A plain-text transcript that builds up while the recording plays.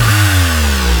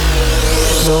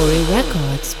Glory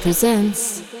Records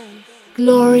presents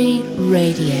Glory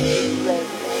Radio.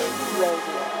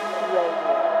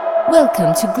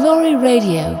 Welcome to Glory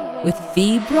Radio with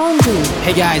Vibronji.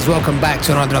 Hey guys, welcome back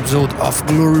to another episode of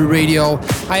Glory Radio.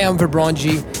 I am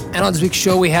Vibronji, and on this week's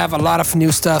show we have a lot of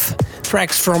new stuff.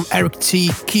 Tracks from Eric T,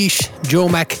 Keish, Joe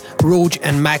Mac, Rouge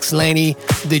and Max Laney,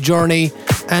 The Journey,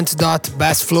 Antidote,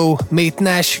 Bass Flow, Mate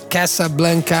Nash,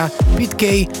 Casablanca, Pete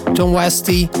K, Tom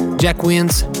Westy, Jack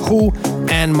Wins, Who,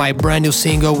 and my brand new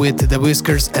single with The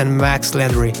Whiskers and Max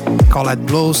Landry called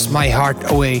Blows My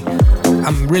Heart Away.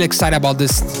 I'm really excited about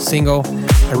this single.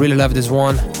 I really love this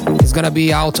one. It's gonna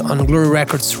be out on Glory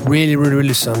Records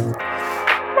really soon.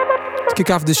 To kick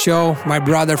off the show, my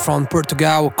brother from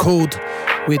Portugal, Code,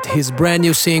 with his brand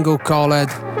new single called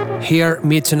Hear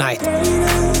Me Tonight.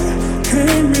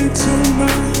 Hear me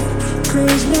tonight,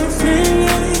 'cause my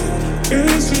feeling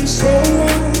isn't so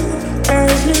right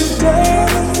as we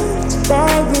dance by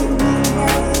the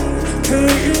moonlight.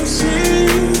 Can't you see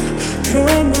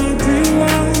you're my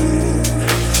delight?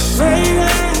 Lady,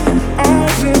 I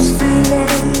just feel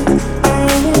like I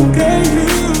will get you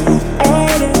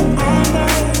out of my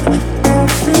life. I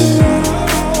feel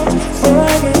like for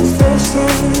the first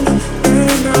time,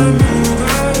 and I know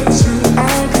that it's you. I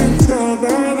can tell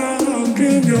that I look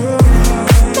in your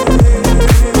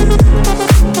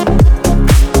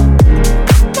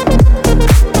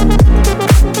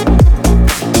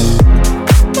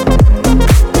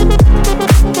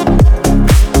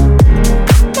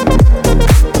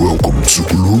Welcome to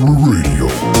Glory Radio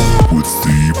with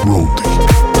the Brody.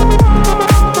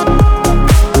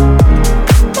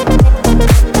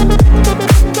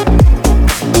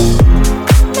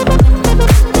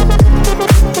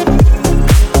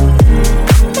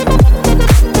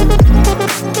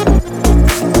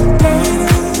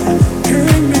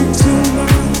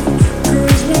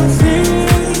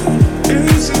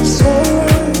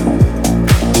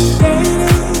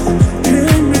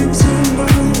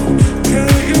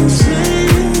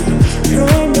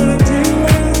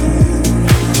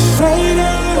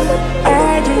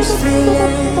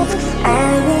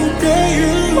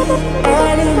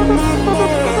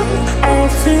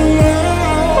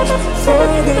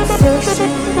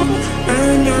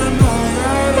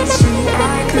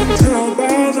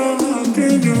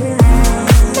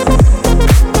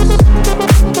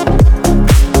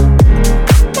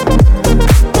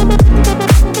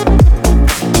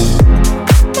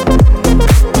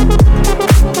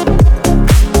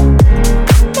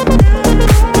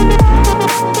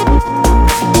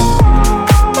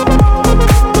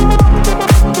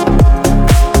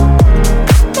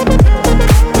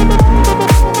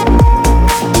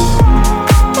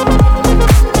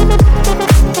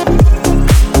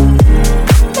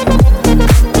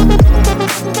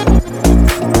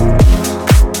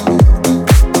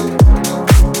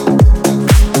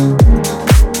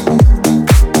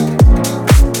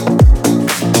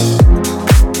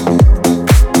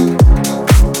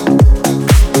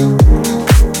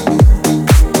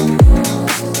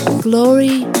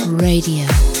 Glory Radio.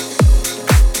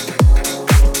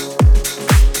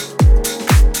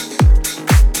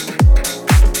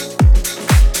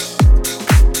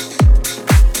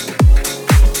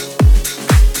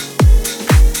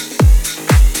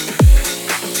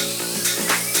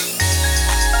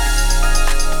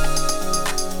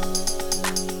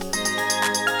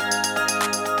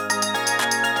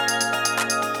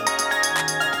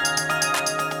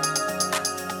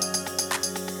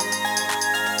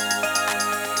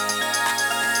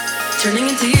 Turning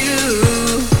into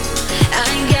you,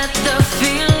 I get the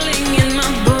feeling in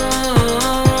my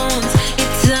bones.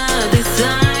 It's a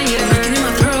desire working in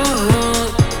my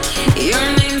throat. Your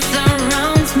name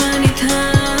surrounds my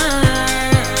guitar.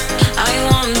 I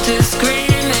want to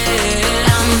scream it.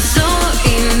 I'm so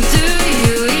into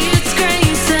you, it's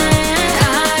crazy.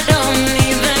 I don't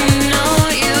even know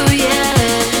you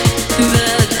yet,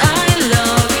 but I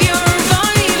love your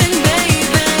vibing,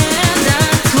 baby.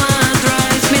 That's what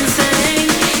drives me insane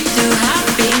to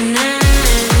happiness.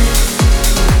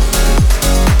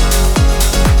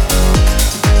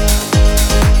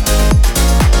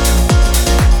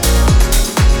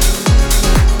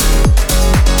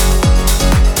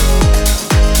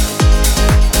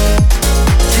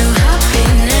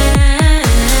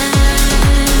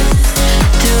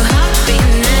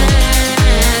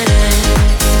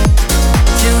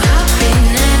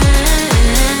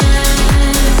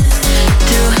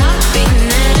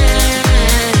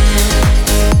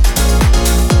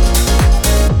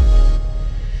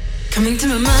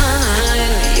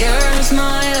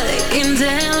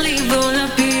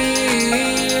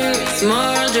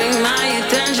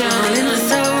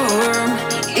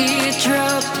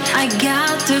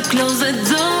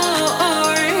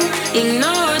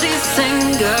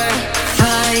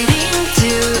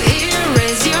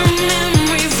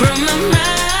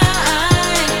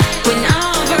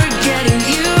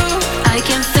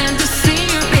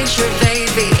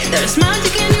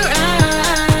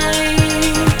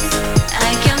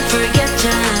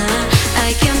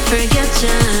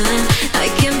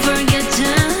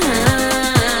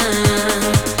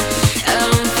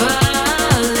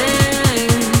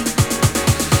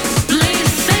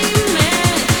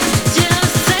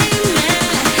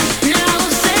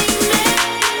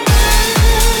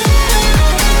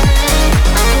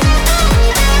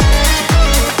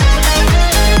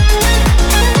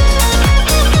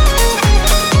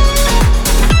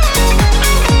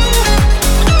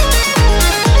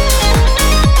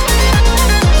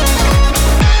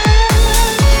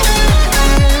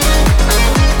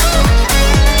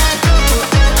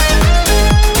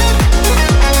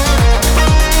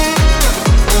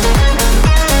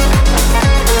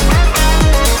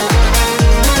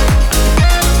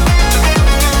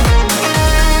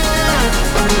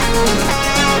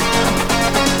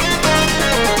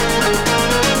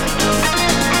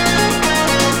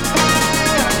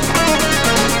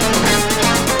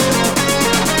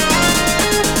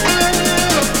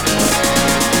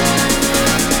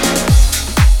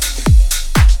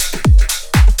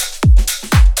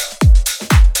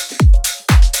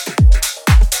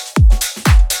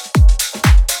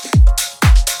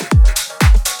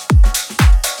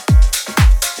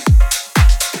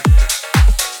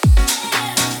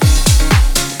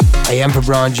 am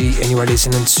Fabrangi, and you are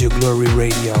listening to Glory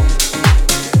Radio.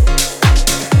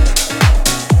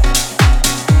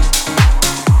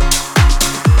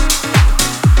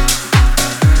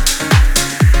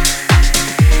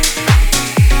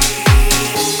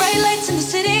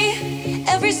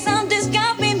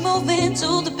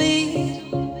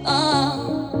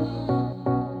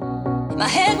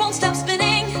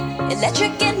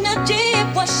 Electric energy,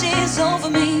 it washes over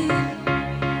me.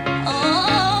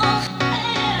 Oh,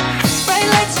 bright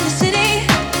lights in the city.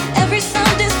 Every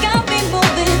sound has got me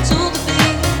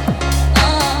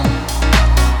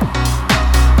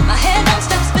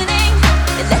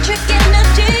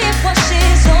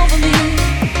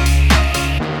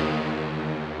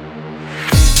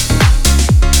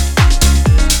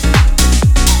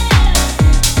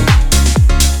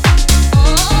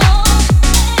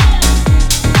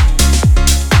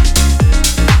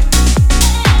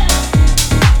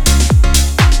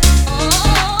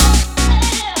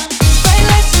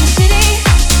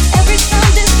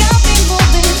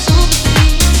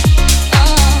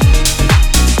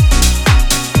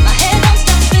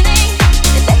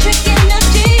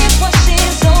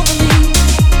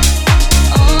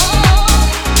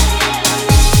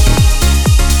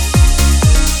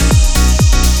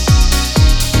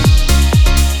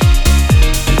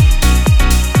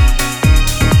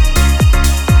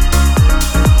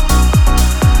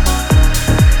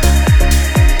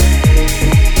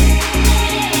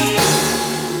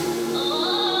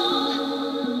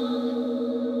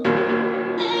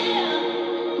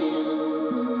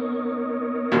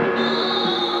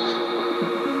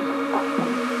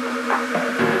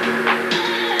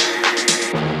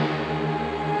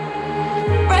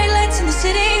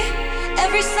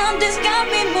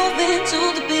moving to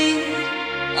the beat.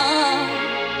 Oh,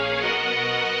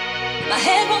 my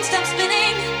head won't stop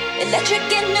spinning. Electric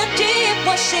energy, it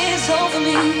washes over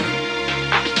me.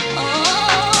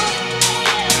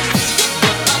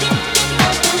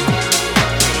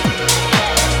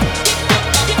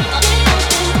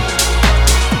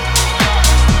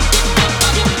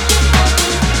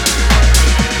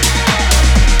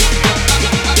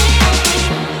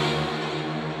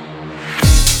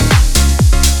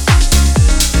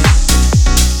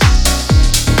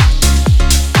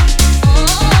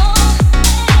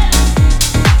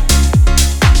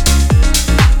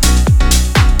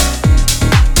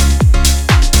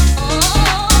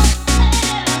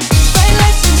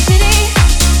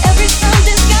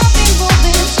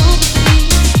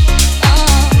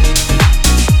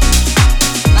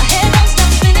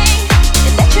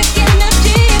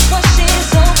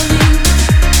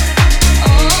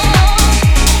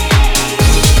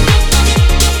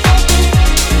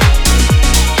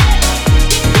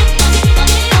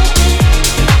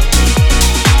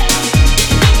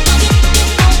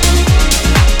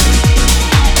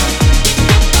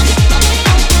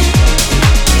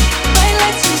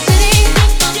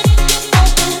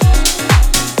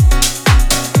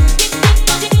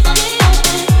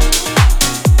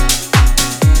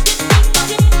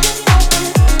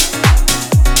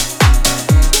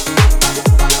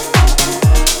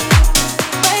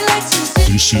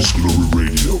 This is Glory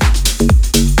Radio.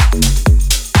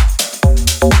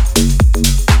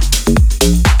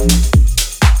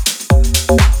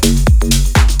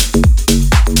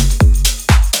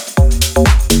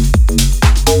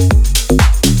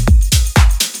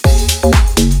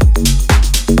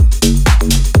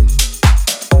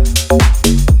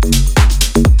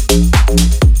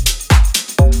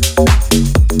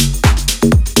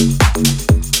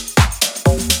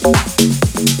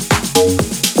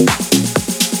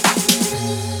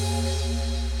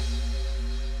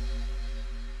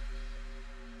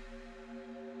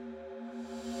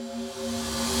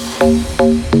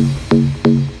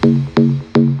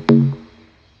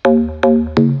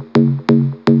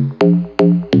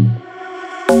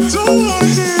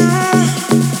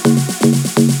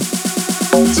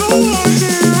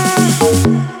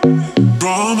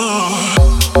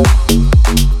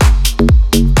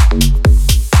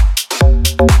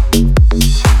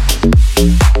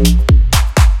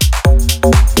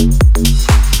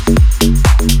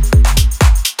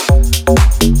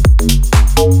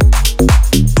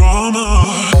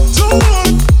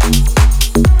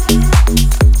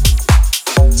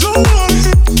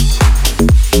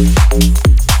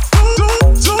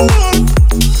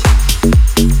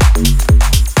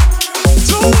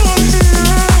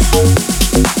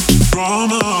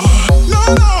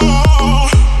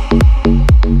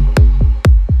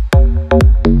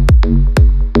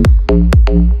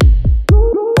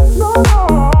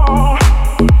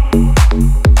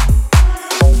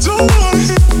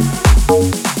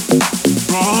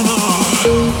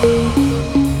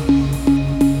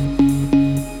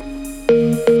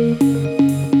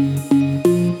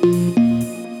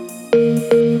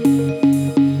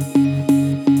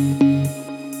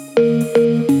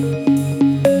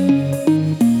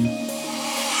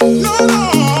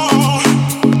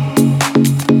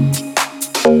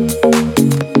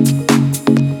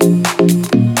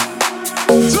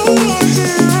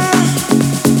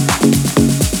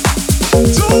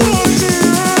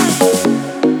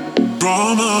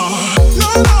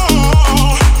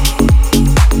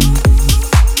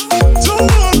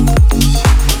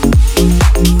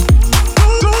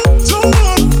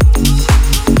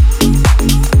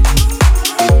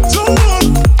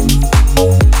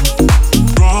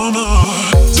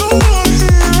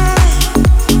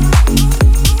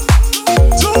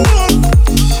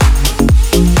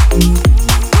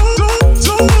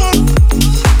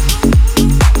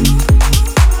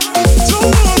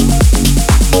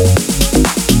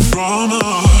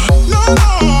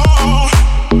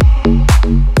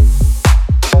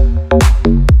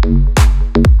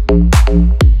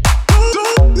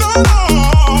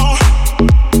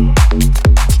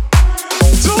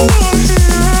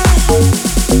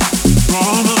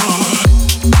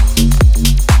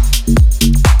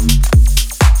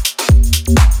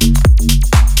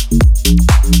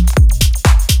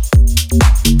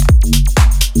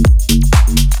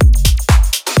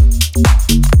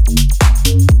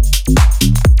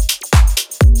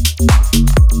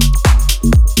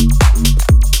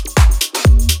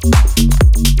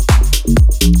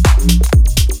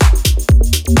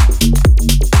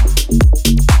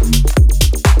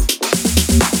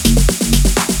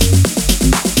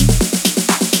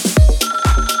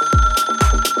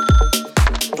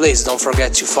 Please don't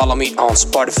forget to follow me on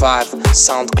Spotify,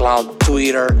 SoundCloud,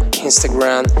 Twitter,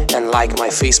 Instagram, and like my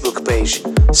Facebook page.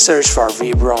 Search for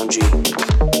V Brown G.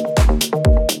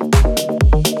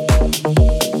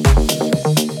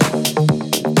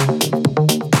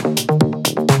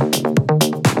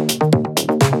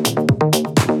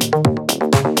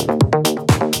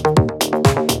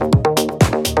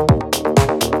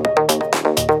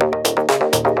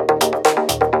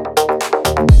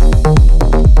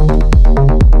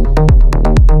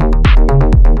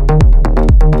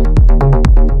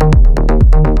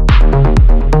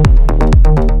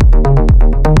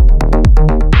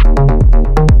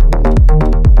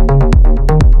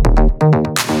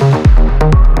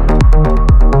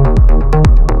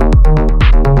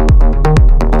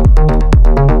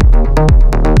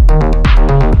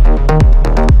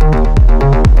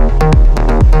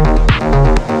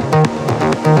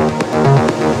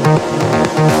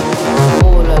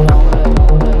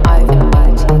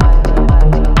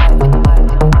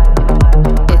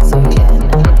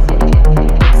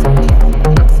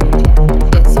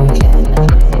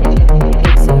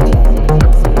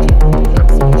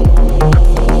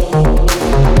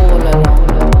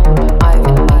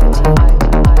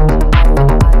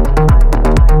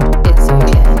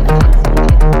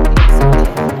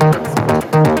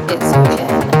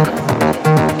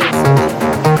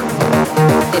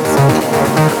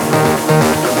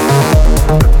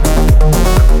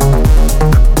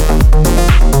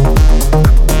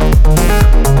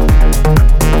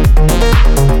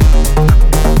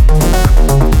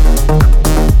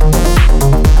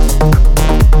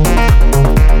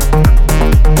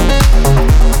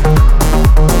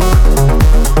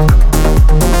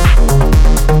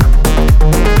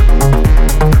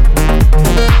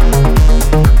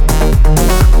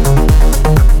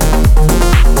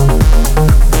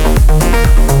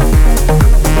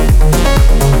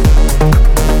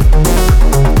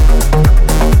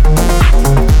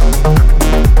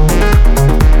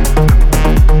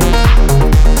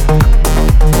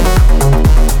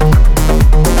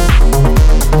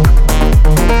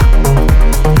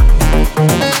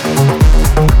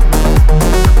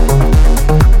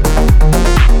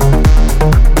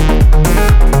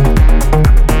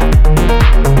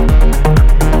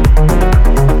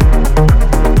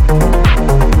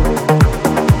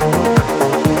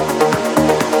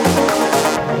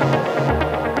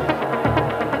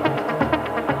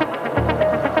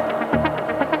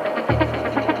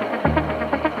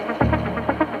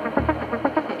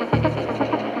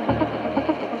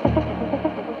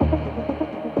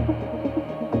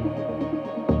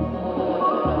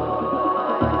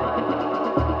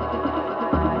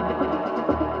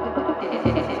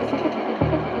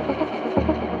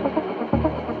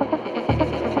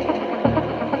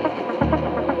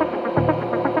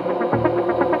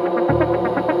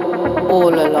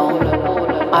 All along,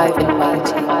 I've been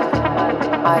waiting.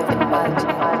 I've been waiting.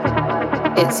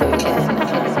 It's again.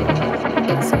 It's again.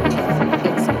 It's again.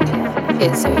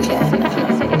 It's again.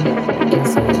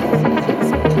 It's again.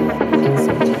 It's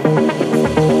again. It's again.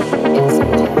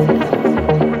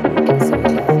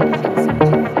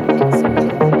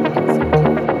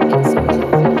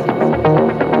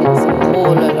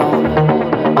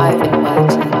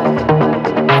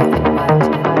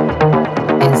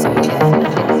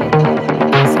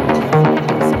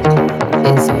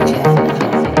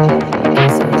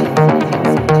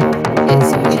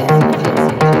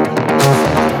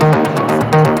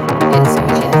 It's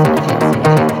again.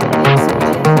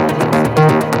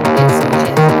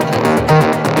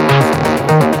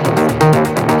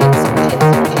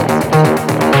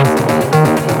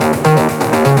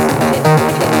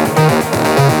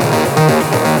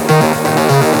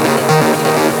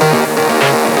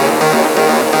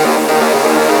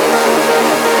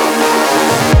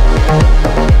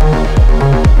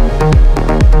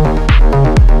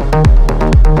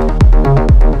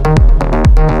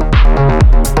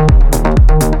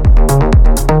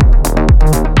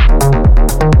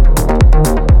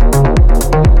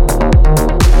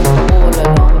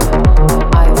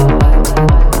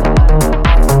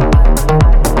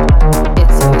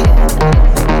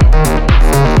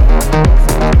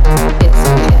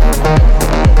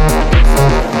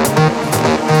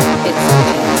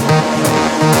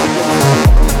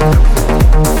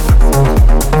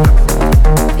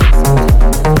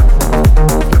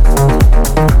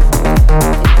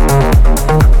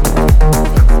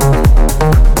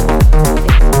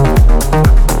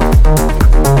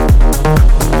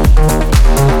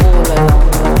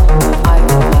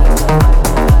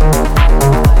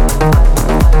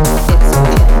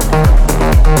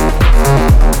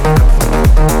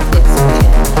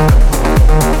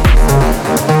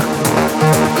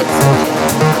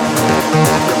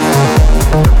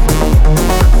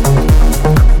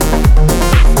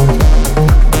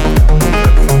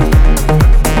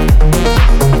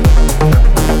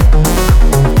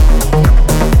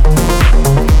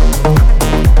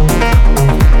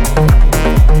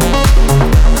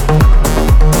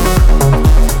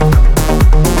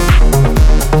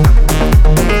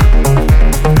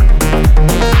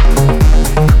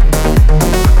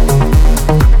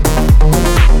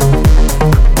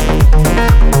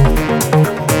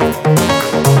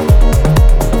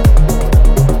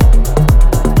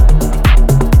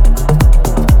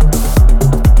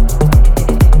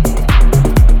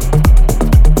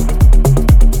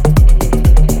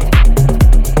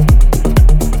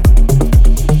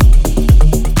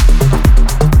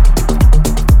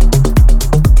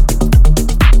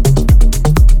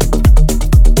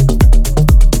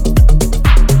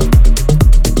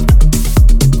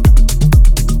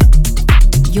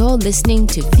 You're listening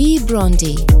to V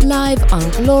Brondi, live on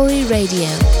Glory Radio.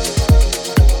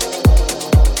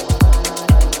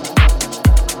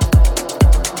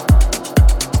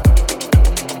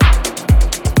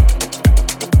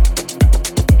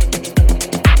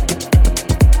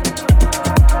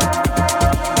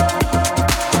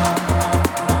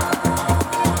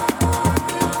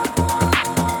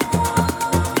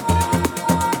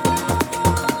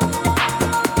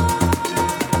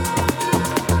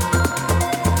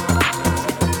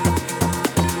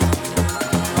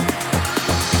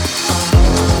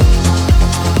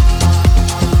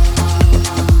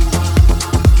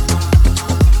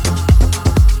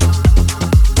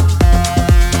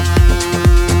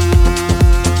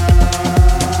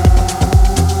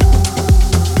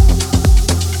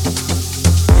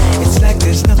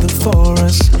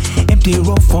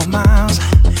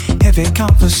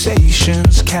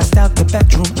 Conversations cast out the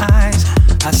bedroom eyes.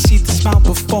 I see the smile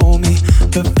before me,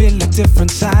 but feel a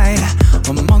different side.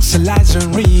 Amongst the lies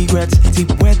and regrets,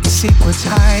 deep where the secrets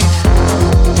hide.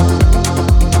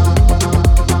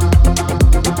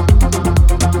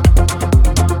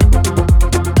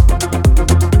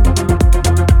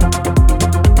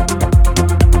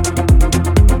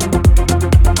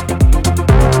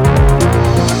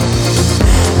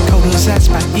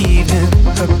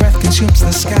 Consumes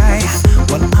the sky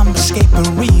while I'm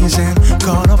escaping reason.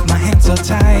 Caught up, my hands are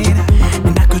tied,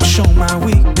 and I could show my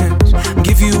weakness,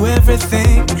 give you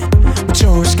everything, but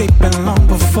you're escaping long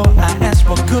before I ask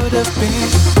what could have been.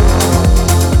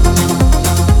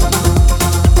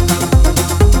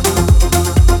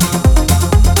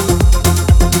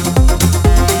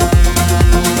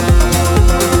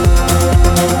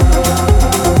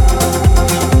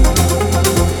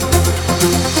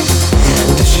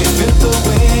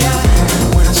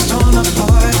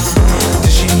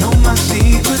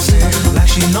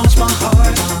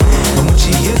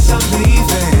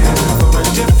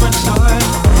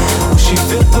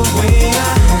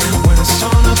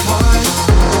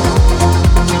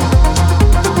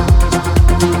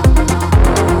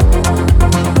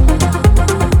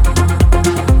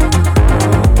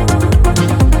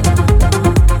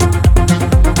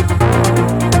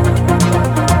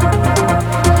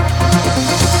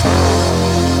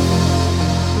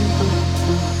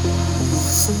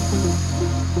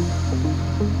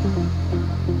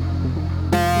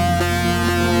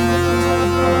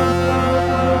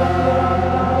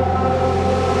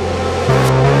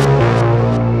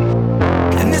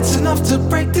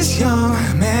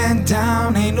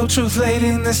 Truth laid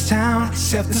in this town,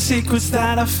 except the secrets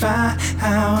that I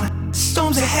found.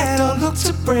 Storms ahead all look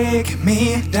to break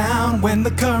me down. When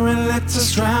the current lets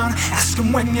us drown, ask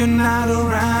him when you're not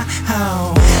around.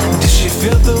 Does she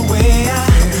feel the way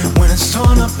when it's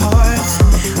torn apart?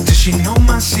 Does she know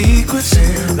my secrets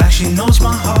like she knows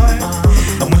my heart?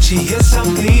 And when she hears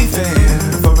I'm leaving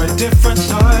for a different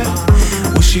start,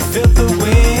 will she feel the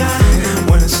way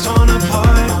when it's torn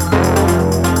apart?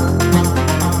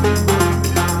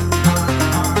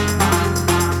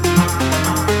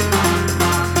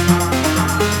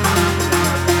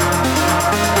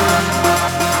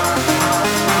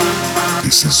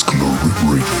 This is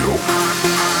Glory Radio.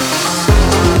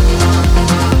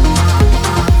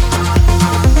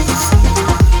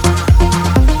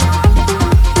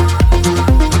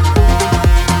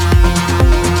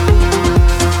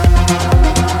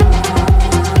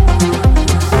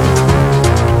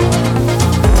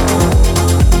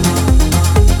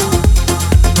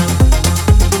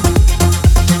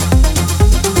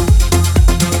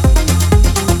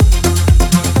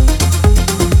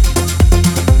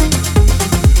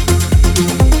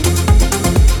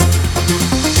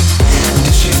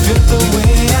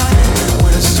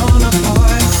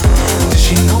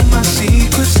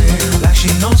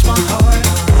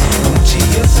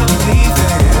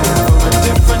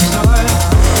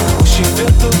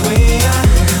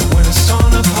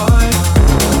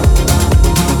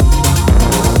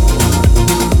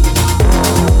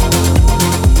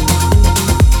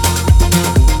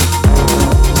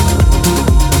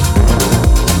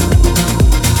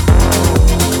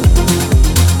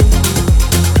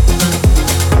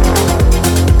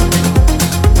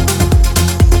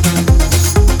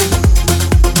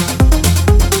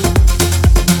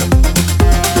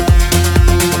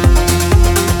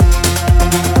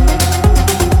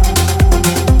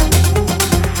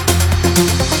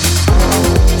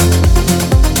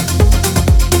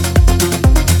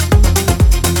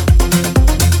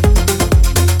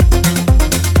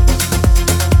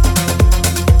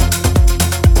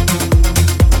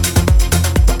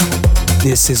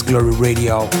 This is Glory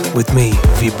Radio with me,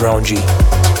 V Brondi.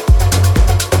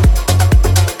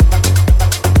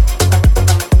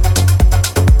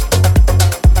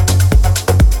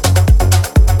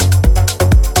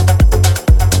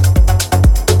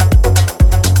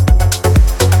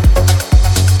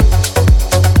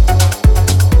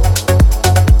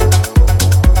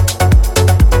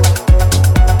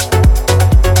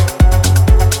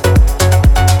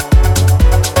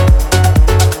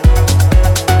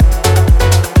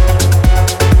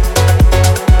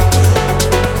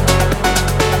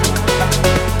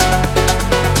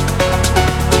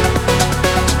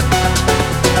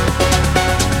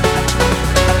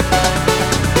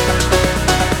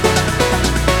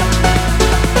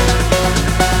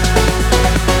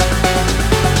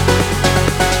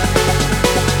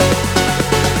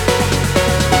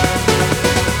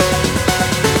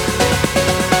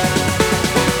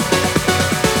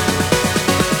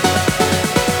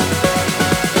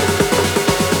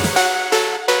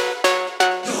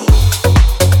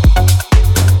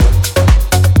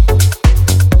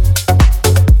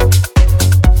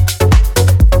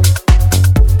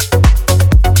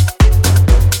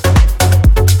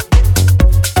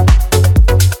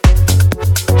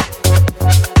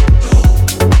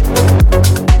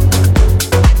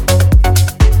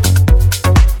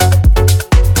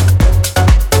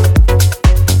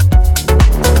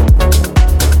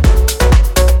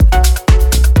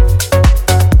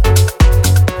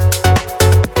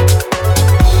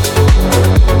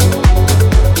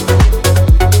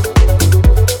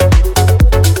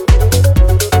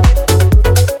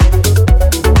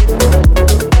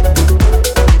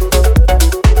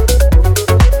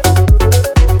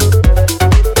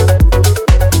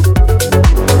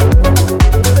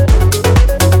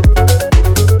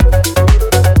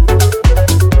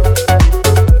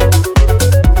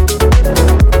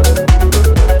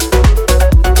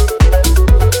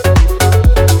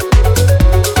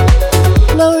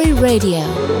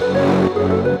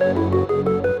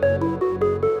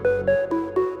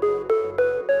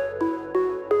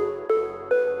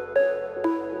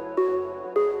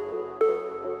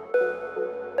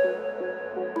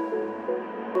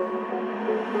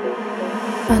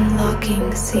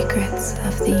 Unlocking secrets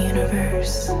of the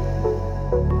universe.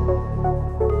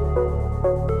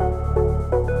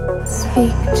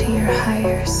 Speak to your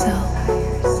higher self.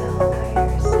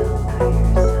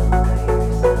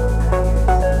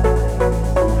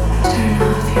 Turn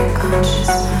off your conscious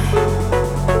mind.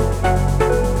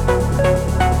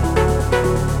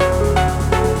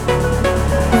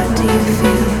 What do you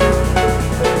feel?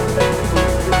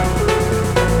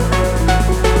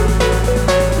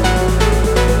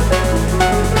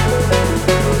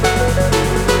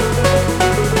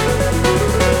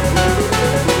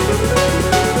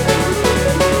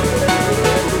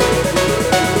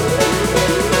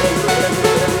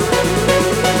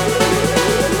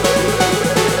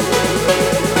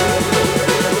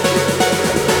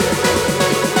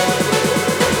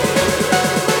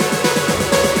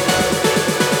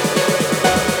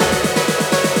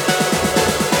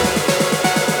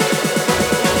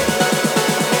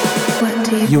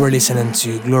 You are listening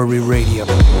to Glory Radio.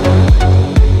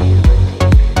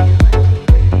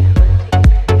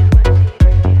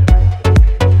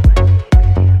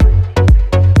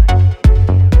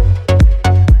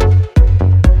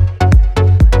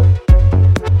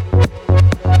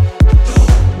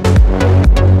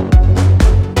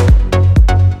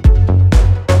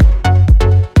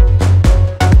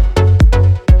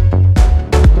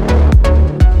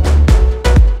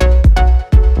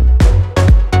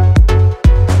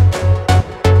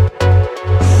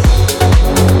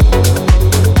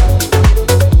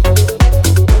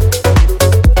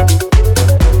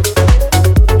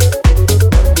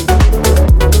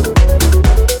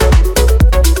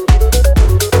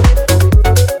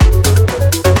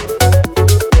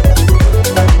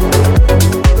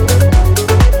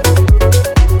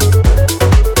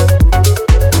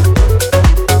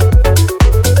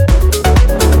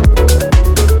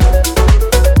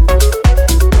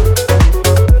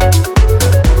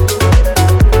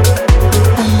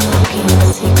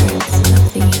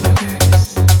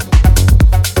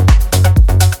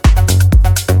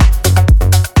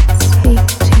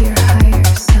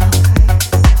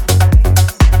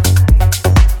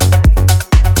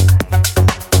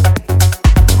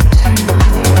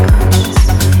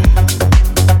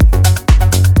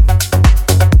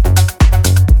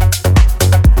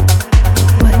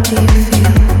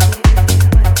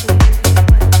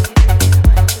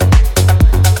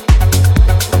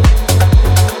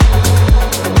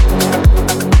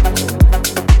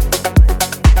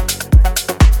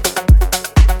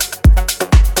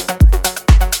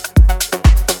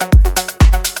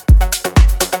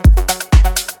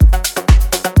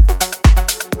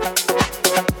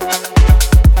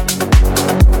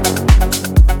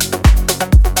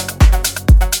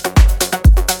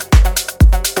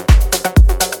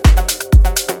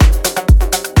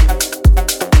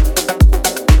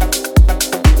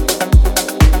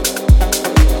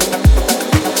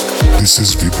 This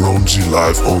is Vibronji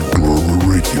live on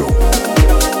Glory Radio.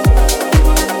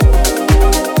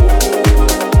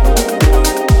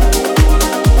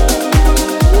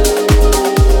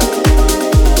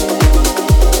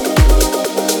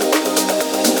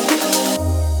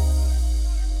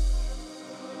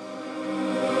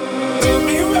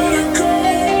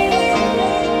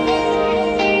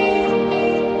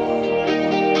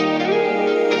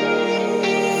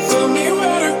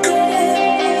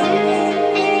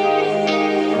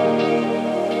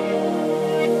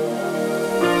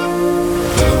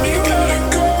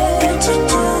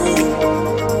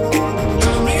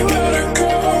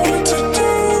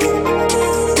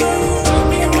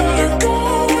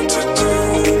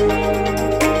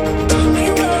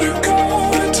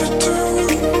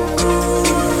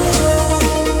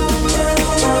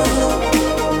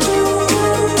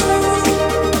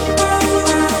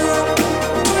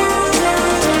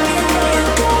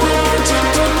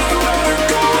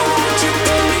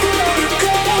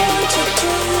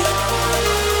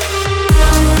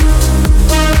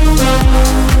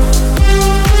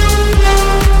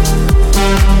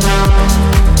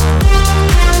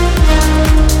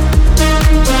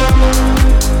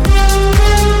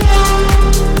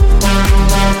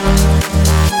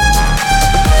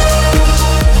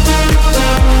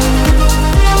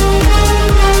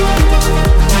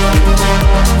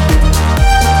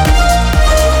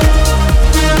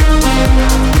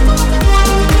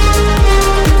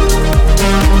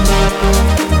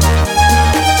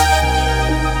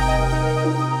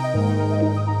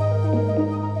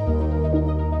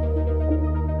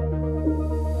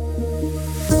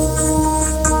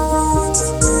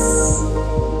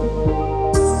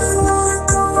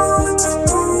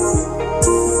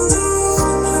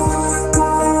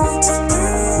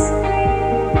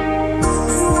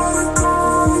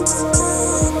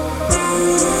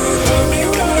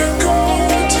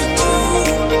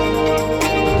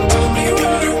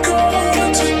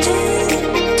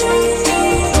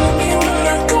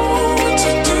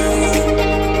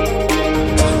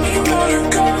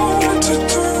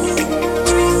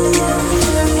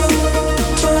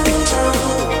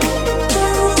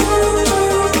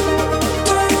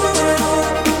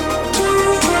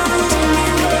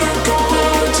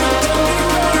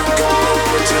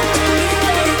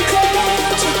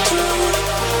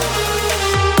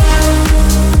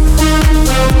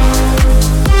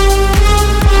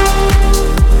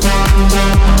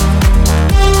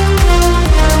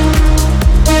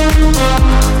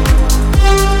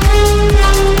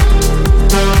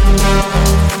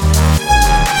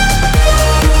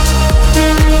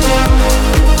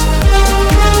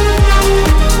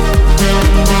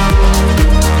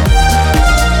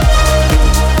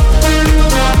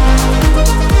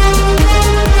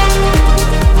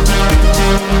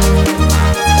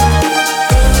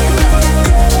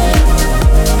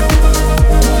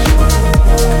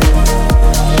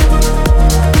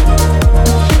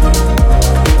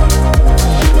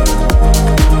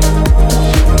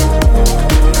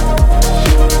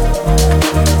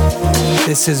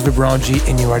 This is Vibranji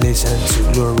and you are listening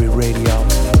to Glory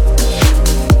Radio.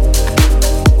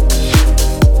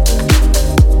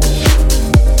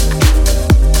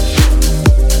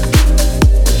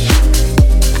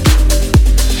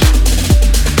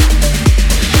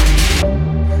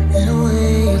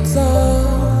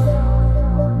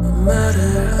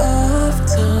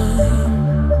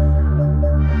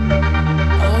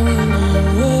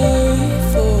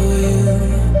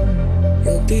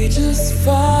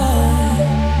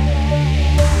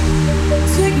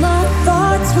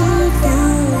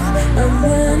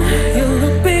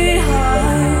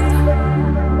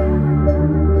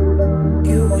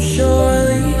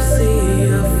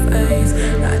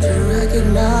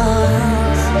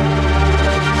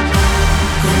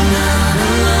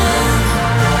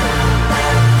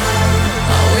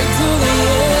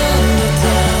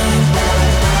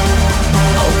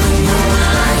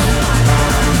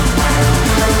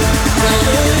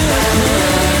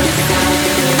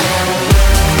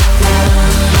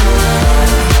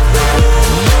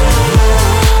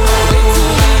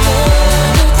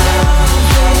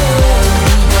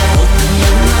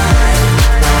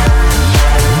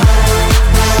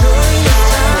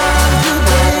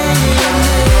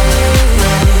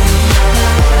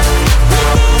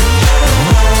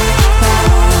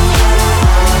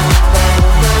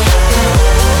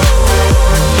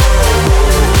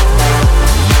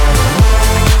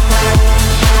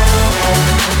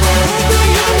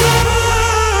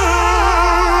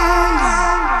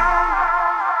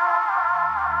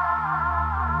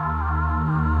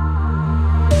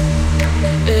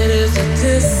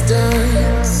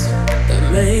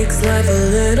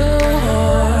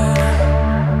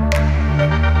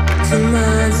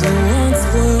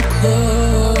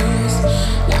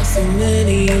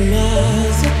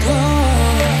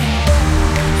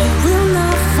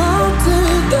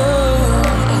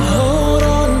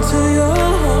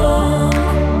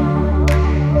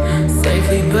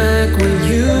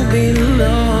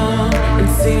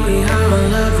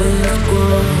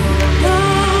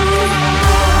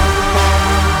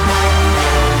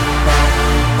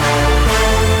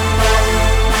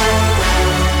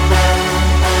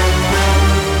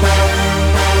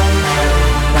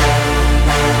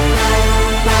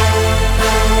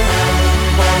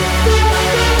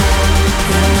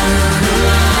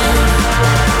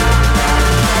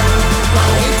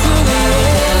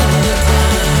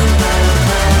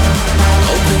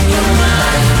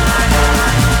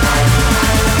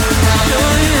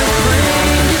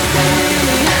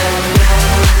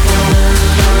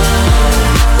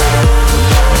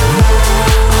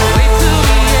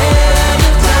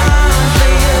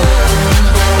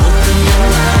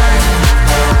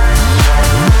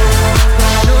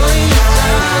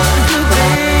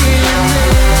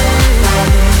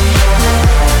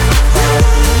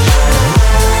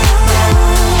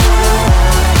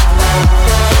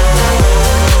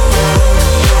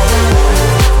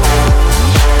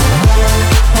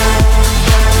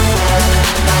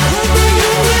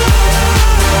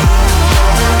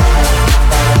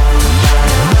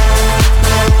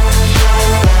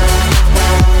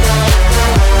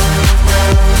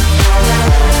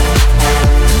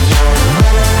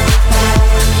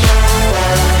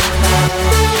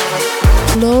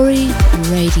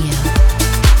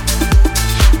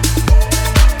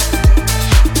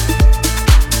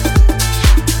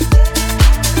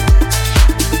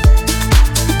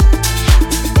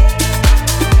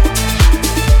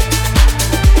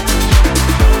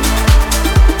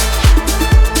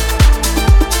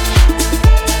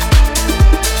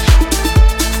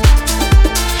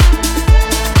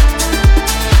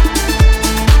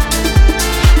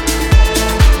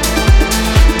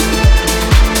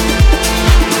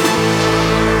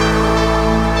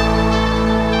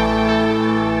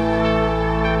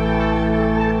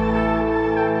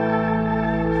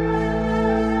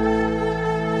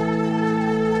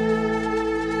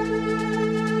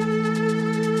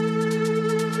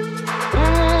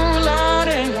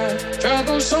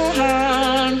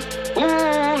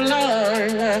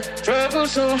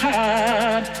 so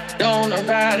hard. Don't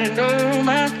nobody know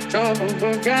my trouble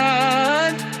but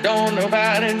God. Don't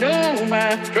nobody know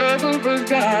my trouble but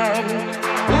God.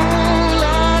 Ooh,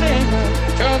 Lord, ain't my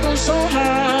trouble so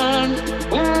hard.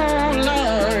 Ooh,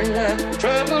 Lord, my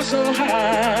trouble so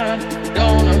hard.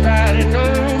 Don't nobody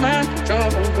know my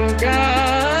trouble but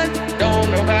God. Don't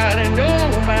nobody know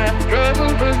my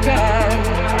trouble but God.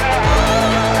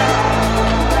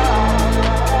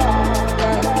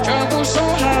 Trouble so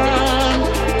hard.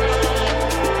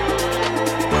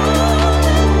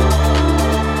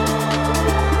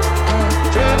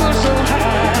 Trouble so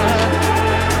hard.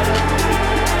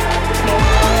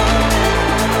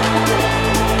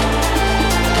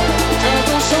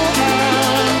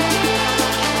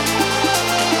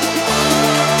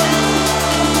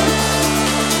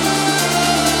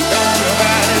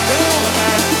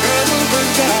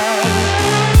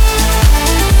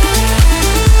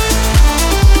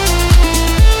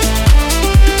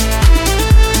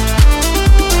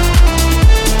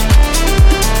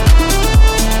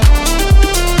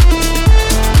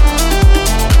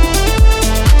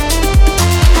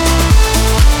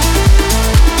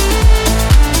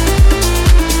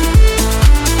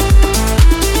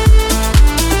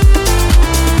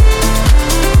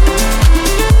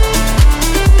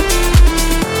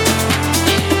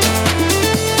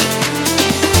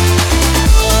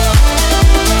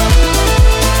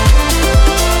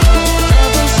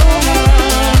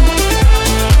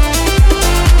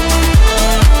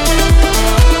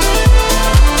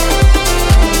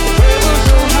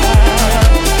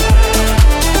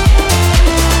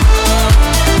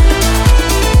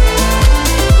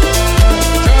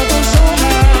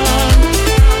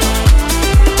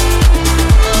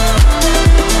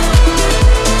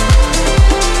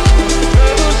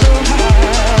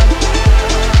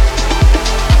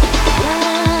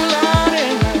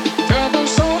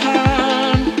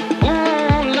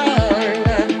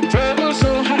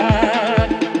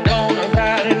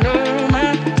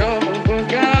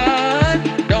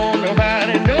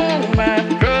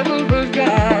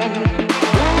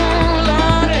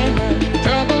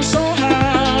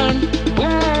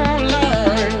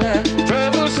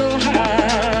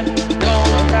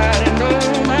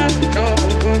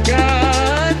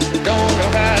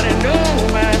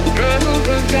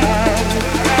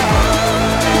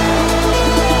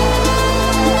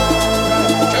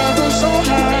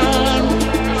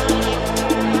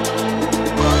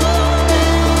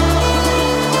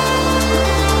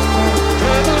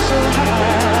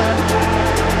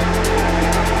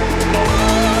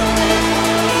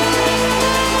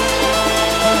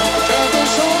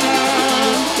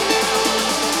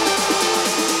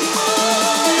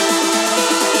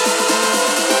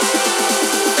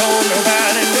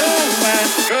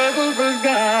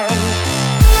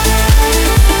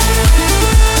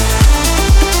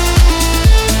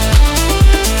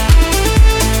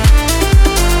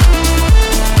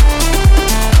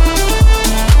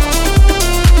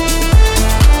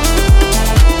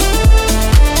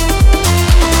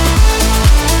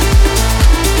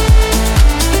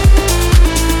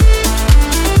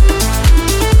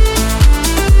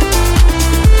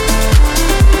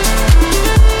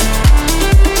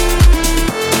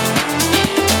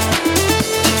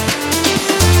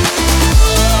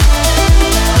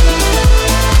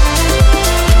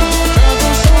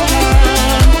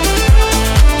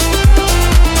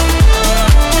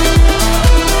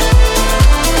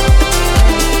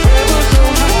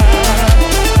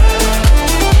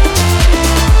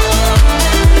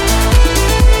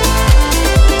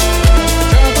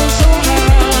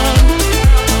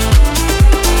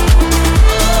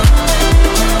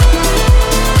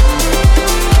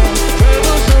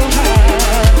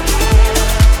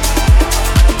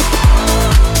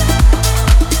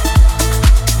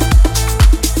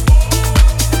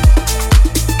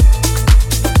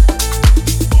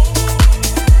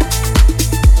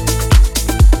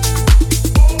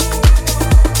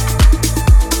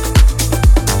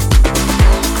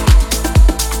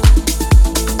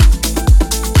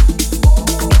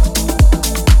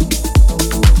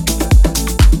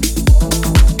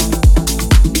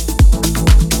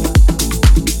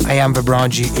 am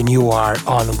Vibranji and you are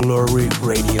on Glory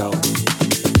Radio.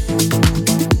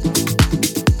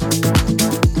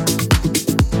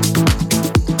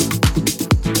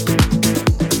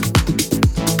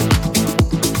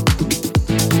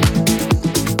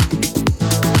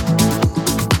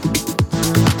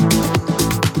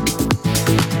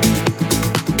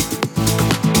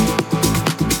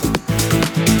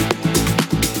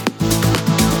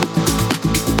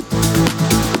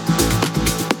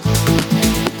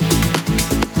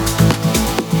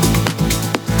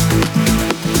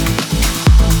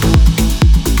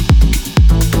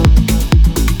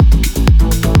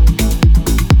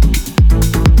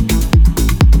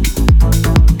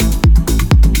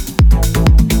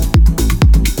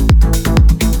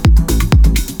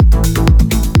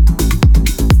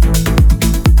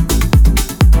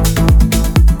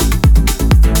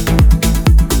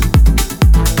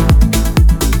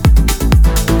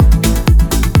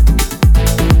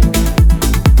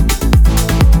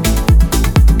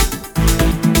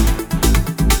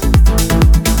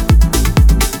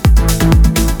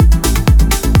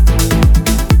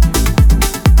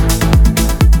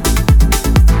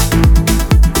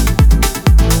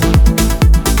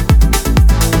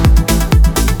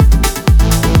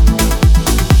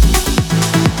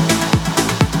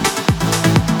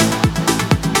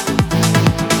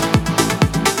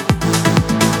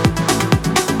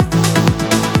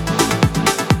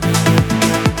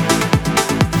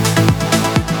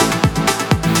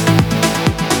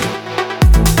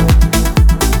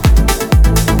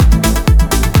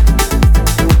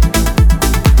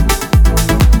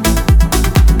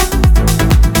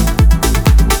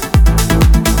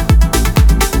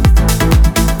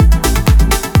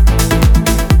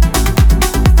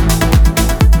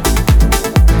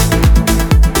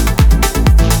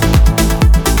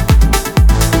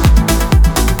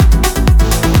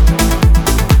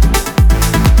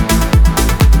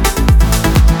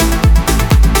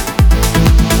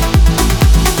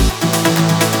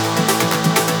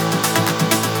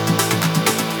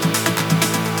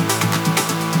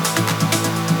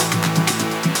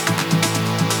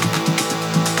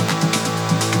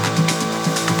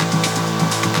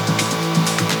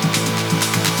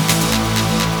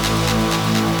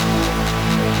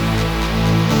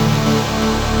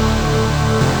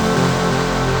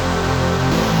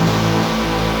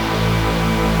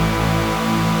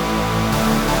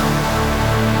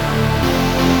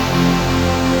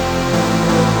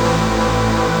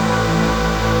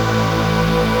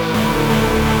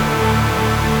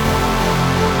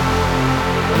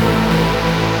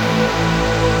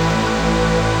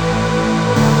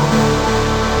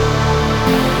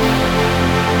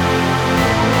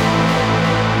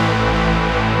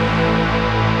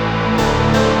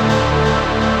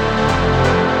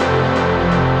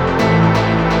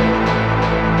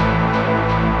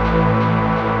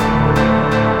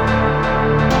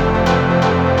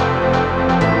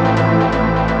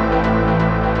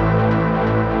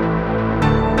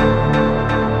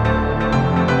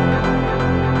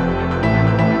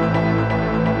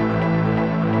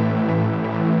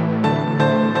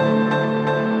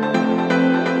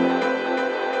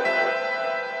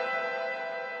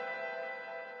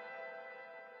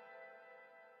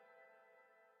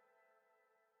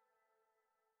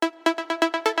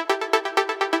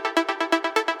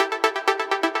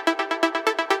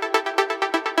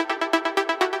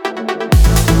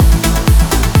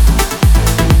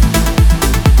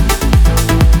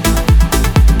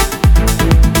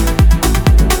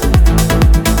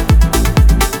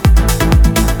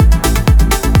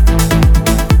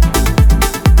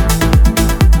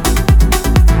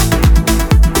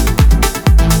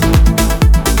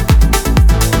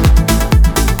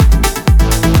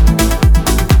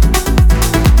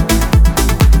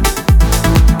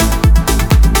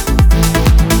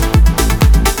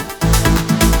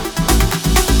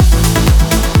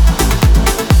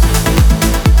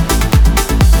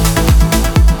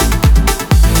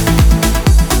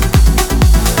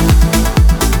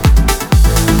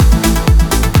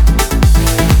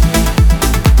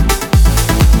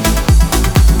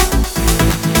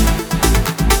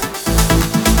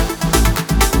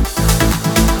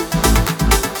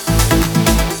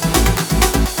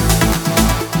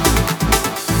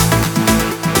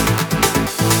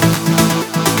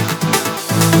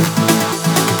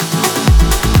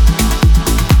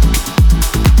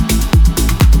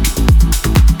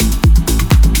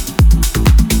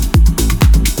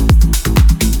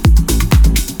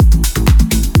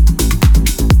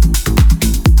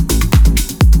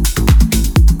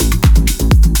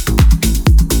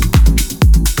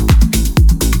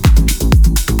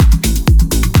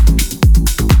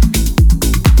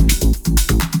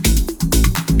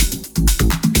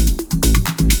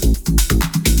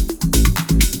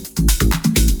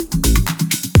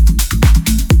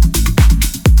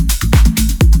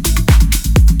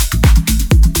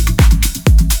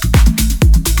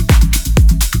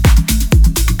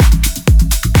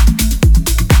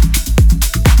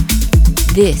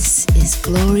 This is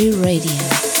Glory Radio.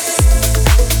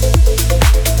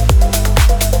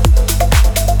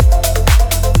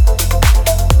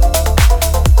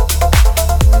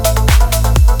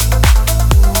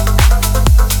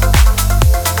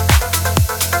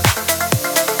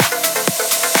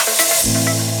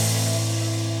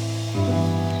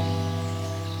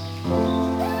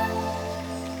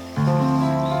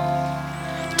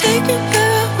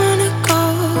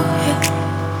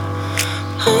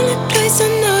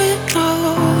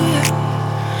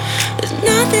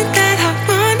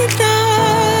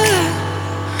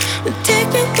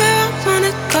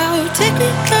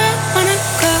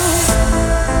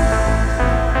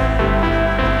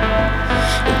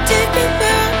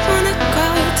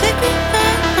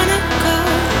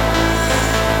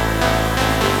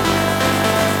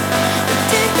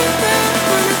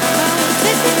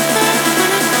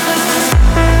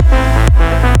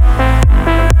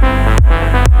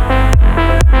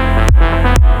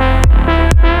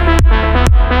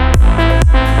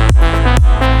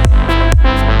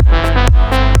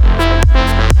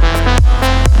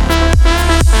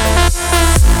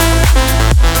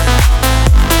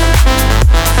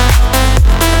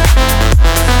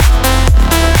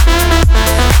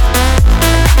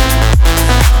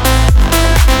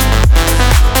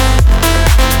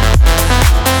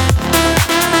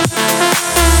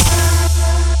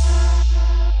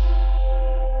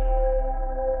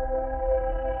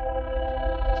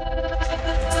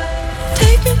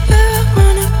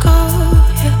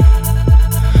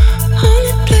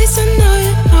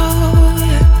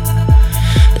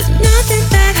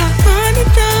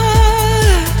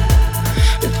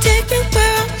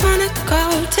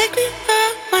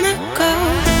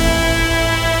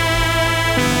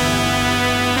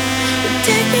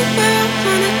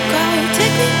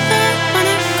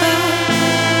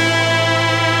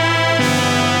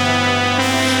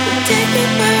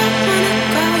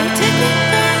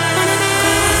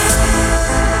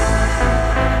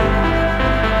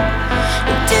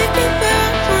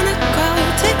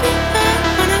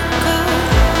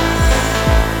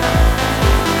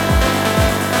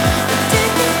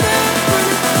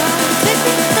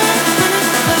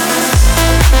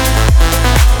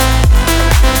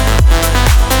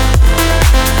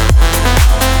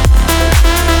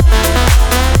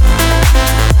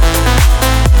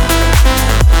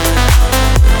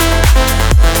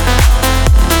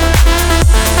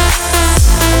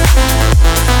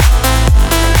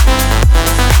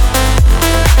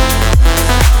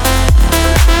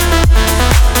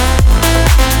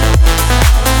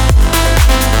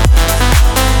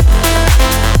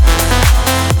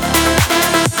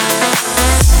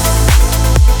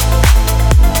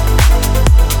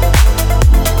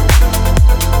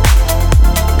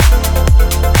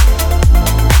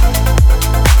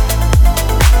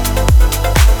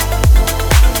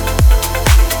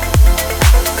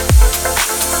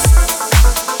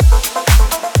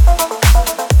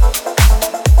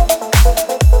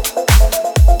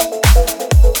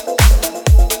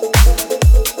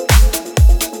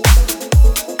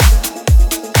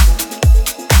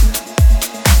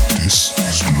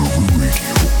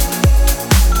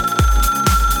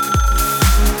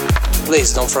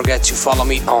 Please don't forget to follow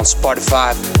me on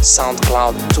Spotify,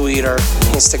 SoundCloud, Twitter,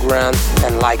 Instagram,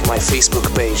 and like my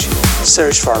Facebook page.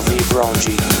 Search for V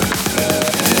Bronji.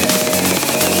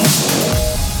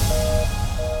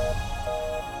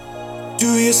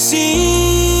 Do you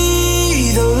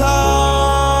see the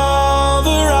love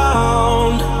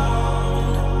around?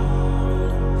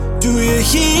 Do you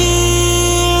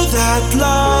hear that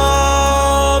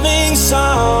loving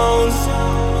sound?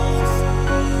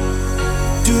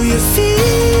 Do you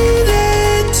feel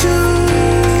it too?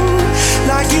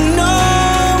 Like you know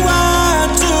I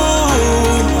do.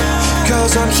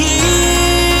 'Cause I'm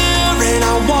here and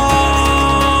I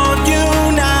want you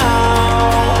now.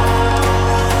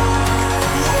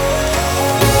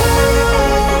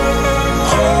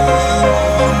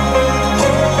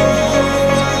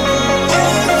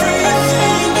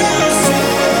 Everything you say.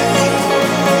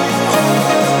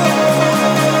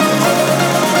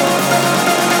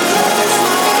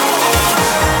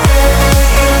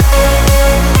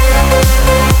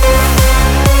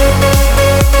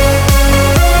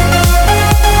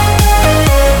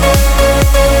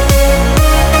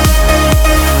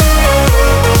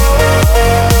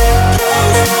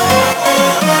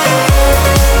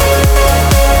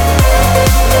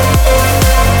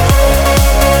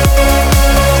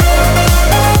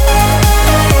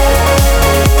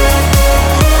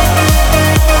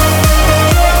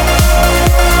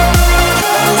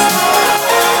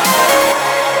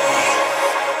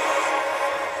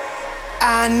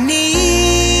 I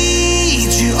need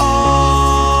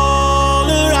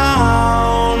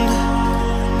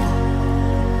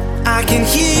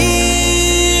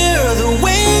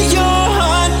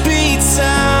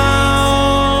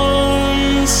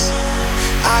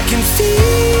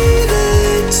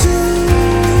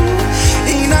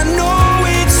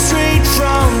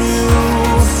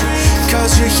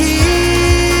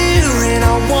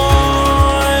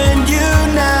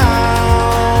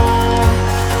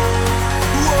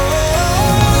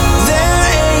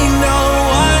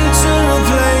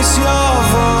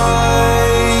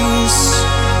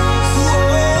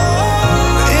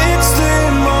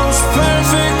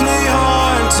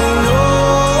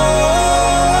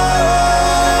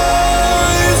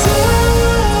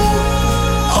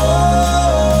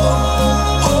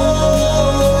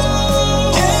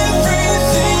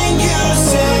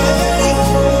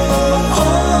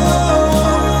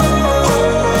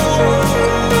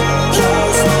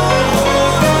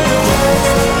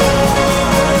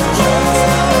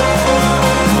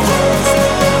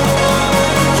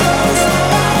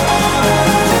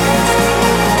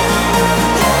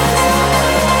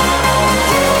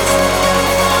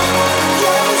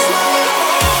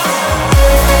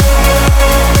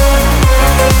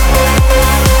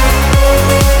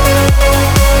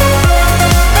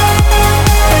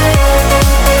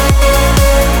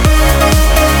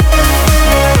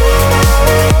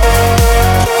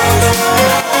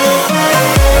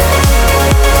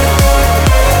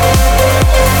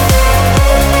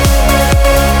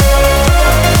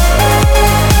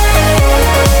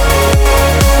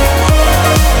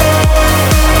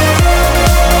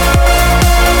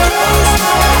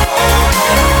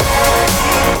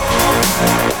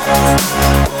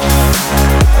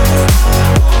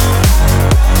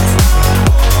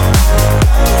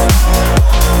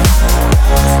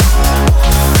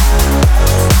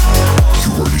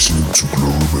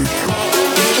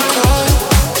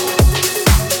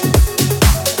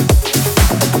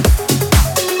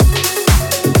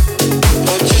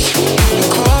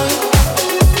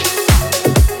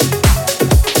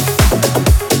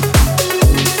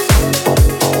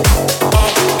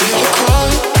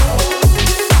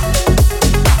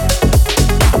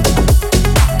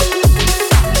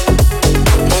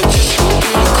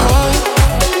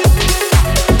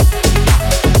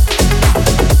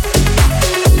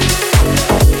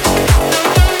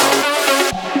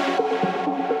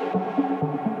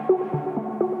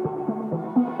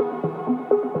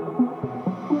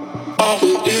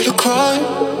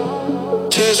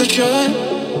tears of joy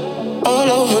all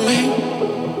over me,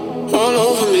 all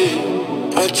over me.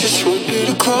 I just want you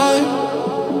to cry.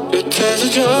 Your tears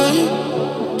of joy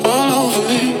all over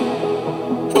me,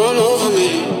 all over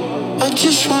me. I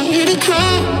just want you to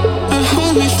cry and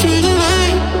hold me through the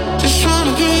night. Just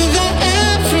wanna be the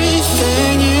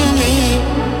everything you need.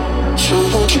 So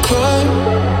won't you cry?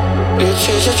 Your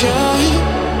tears of joy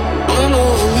all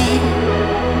over me,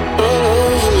 all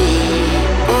over me,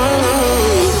 all over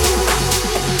me,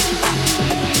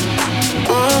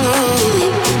 all over me,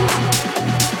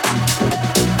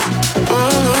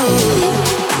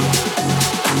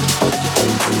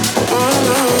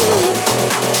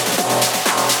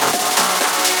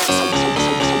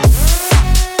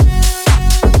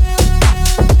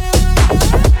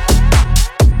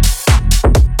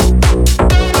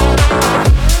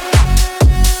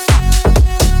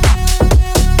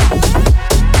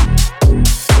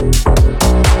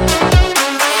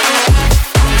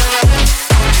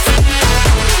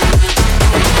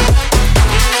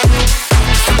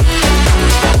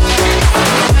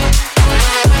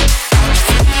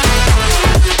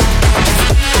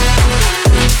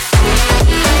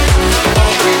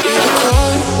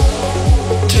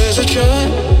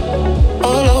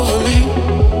 all over me,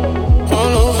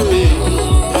 all over me.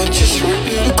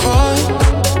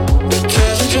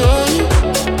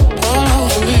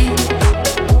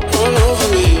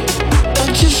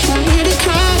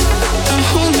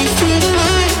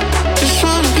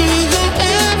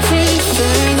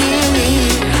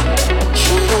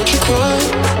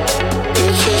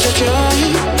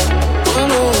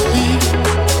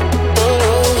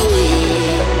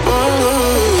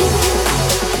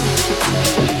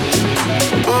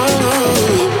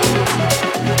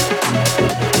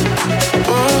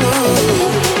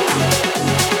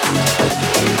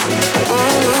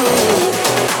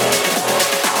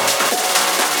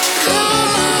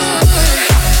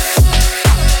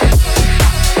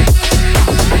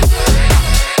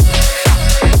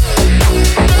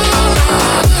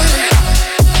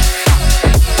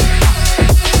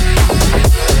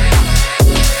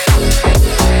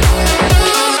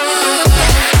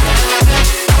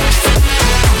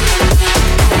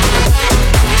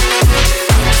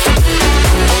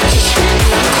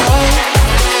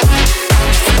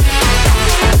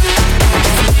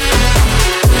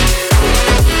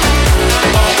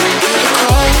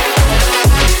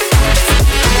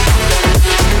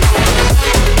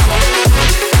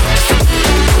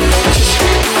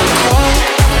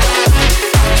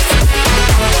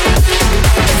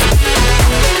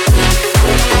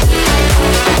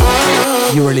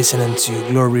 Listening to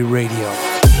Glory Radio.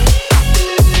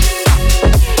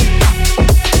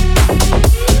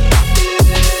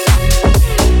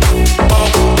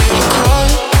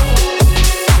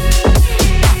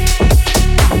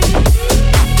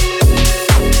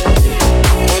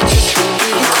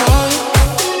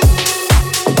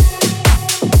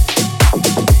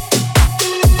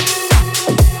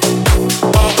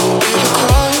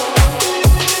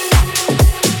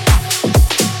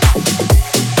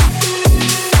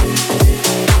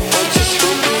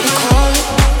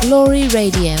 Glory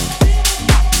Radio.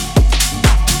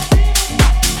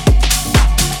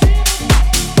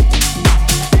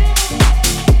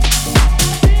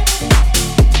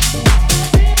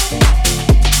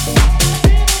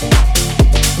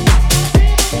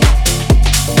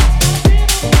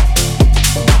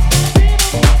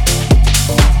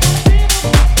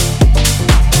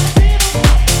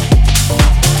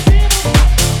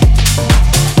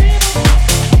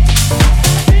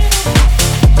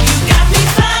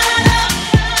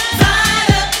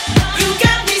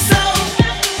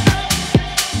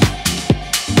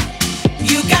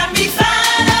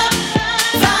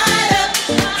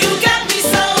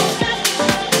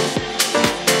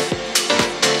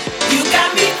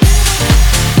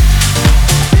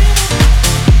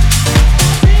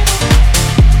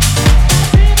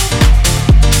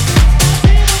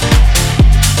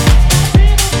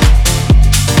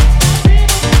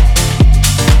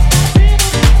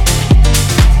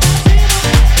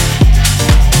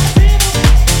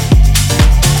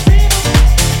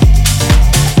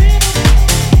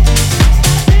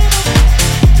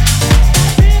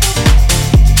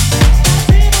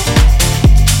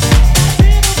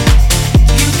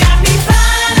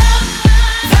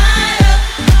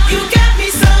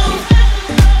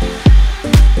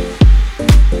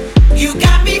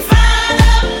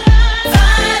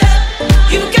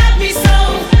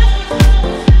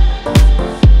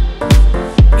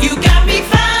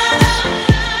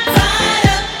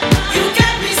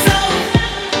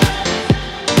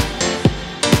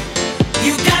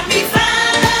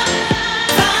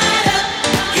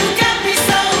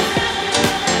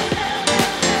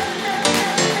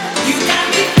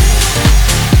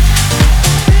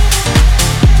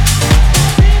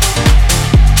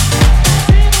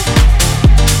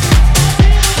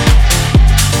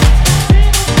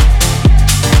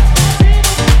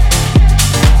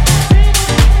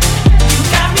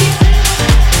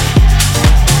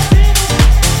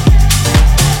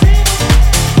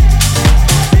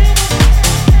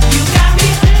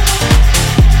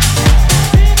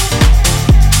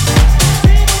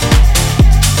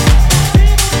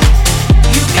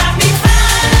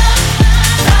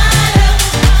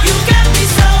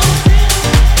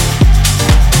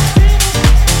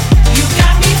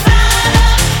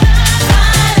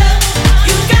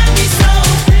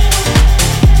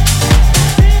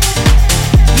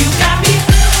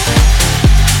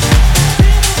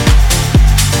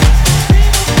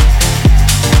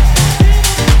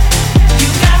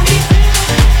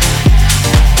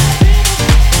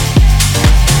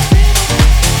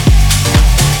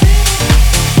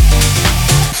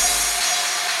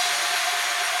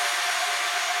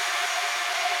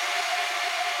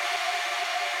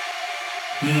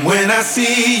 I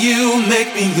see you,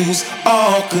 make me lose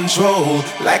all control,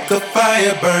 like a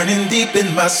fire burning deep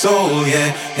in my soul,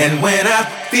 yeah. And when I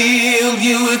feel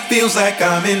you, it feels like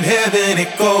I'm in heaven.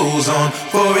 It goes on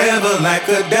forever like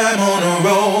a dime on a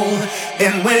roll.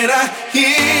 And when I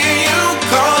hear you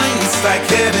calling, it's like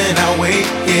heaven. I wait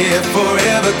here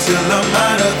forever till I'm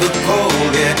out of the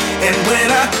cold, yeah. And when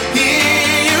I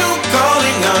hear you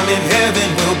calling, I'm in heaven.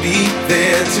 We'll be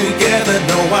there together.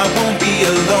 No, I won't be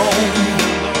alone.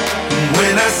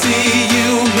 When I see you,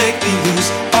 make me lose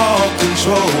all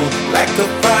control, like a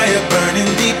fire burning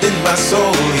deep in my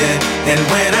soul, yeah. And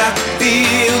when I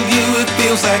feel you, it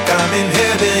feels like I'm in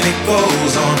heaven. It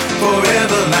goes on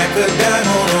forever like a dime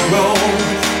on a roll.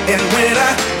 And when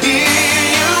I hear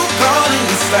you calling,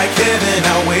 it's like heaven.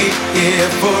 I wait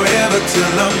here forever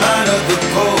till I'm out of the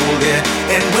cold,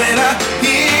 yeah. And when I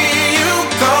hear you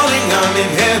calling, I'm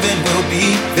in heaven. We'll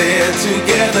be there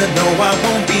together. No, I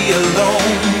won't be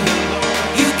alone.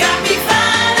 You got me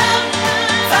fired up,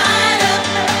 fired up.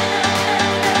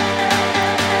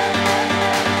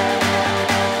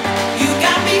 You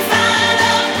got me fired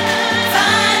up,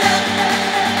 fired up.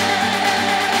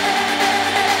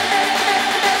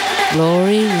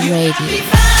 Glory Radio.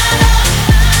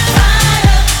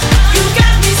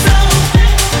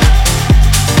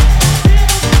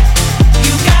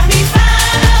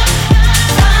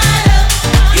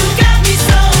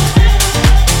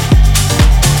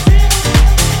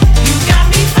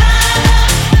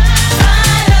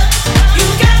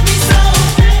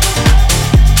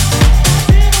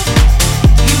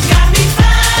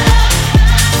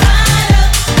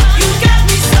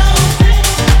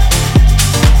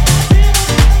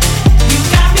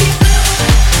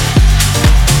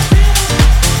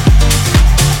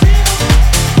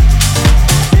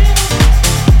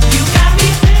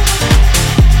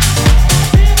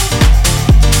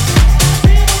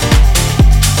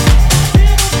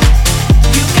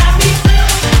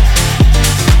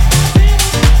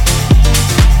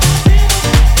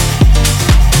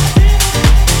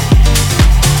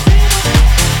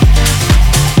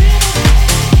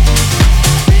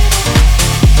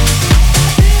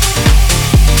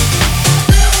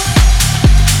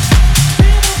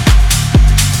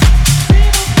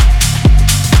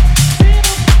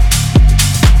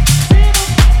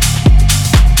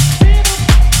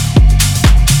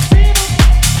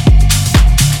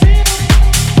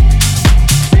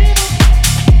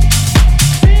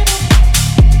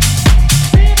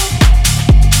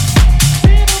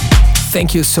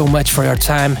 Thank you so much for your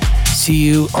time. See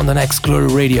you on the next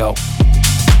Glory Radio.